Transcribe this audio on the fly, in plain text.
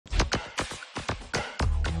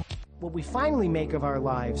What we finally make of our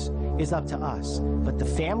lives is up to us. But the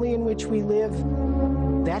family in which we live,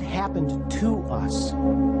 that happened to us.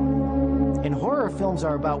 And horror films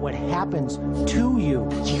are about what happens to you.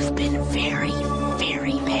 You've been very,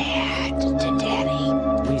 very bad to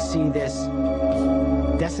Daddy. We see this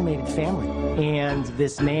decimated family and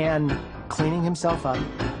this man cleaning himself up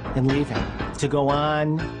and leaving to go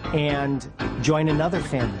on and join another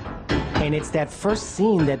family. And it's that first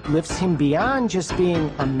scene that lifts him beyond just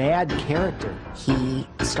being a mad character. He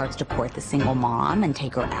starts to court the single mom and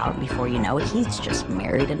take her out. Before you know it, he's just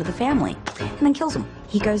married into the family and then kills him.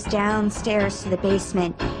 He goes downstairs to the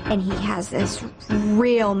basement and he has this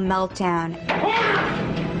real meltdown.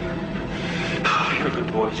 Oh, you're a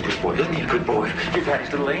good boy. He's a good boy. Isn't he a good boy? You're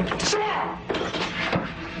daddy's little angel.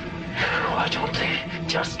 Why don't they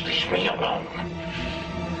just leave me alone?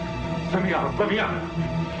 Let me out. Let me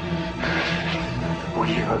out.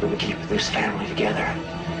 We are going to keep this family together.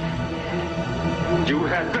 You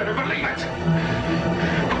had better believe it.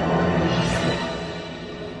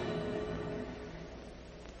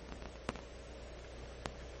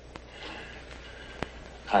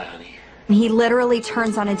 Hi, honey. He literally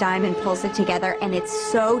turns on a dime and pulls it together, and it's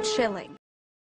so chilling.